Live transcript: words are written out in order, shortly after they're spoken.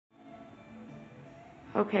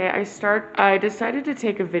Okay, I decided to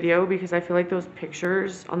take a video because I feel like those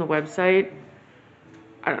pictures on the website,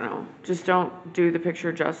 I don't know, just don't do the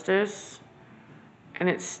picture justice. And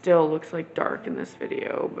it still looks like dark in this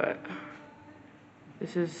video, but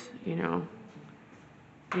this is, you know,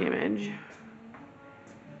 the image.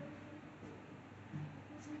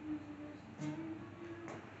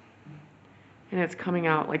 And it's coming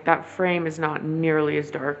out, like that frame is not nearly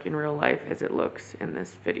as dark in real life as it looks in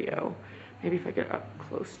this video. Maybe if I get up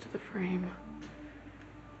close to the frame.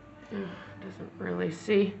 Doesn't really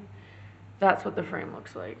see. That's what the frame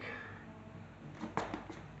looks like.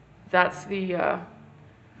 That's the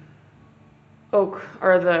oak,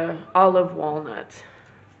 or the olive walnut.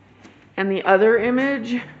 And the other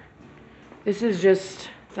image, this is just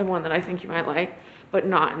the one that I think you might like, but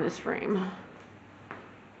not in this frame.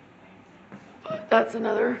 That's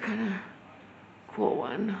another kind of cool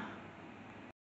one.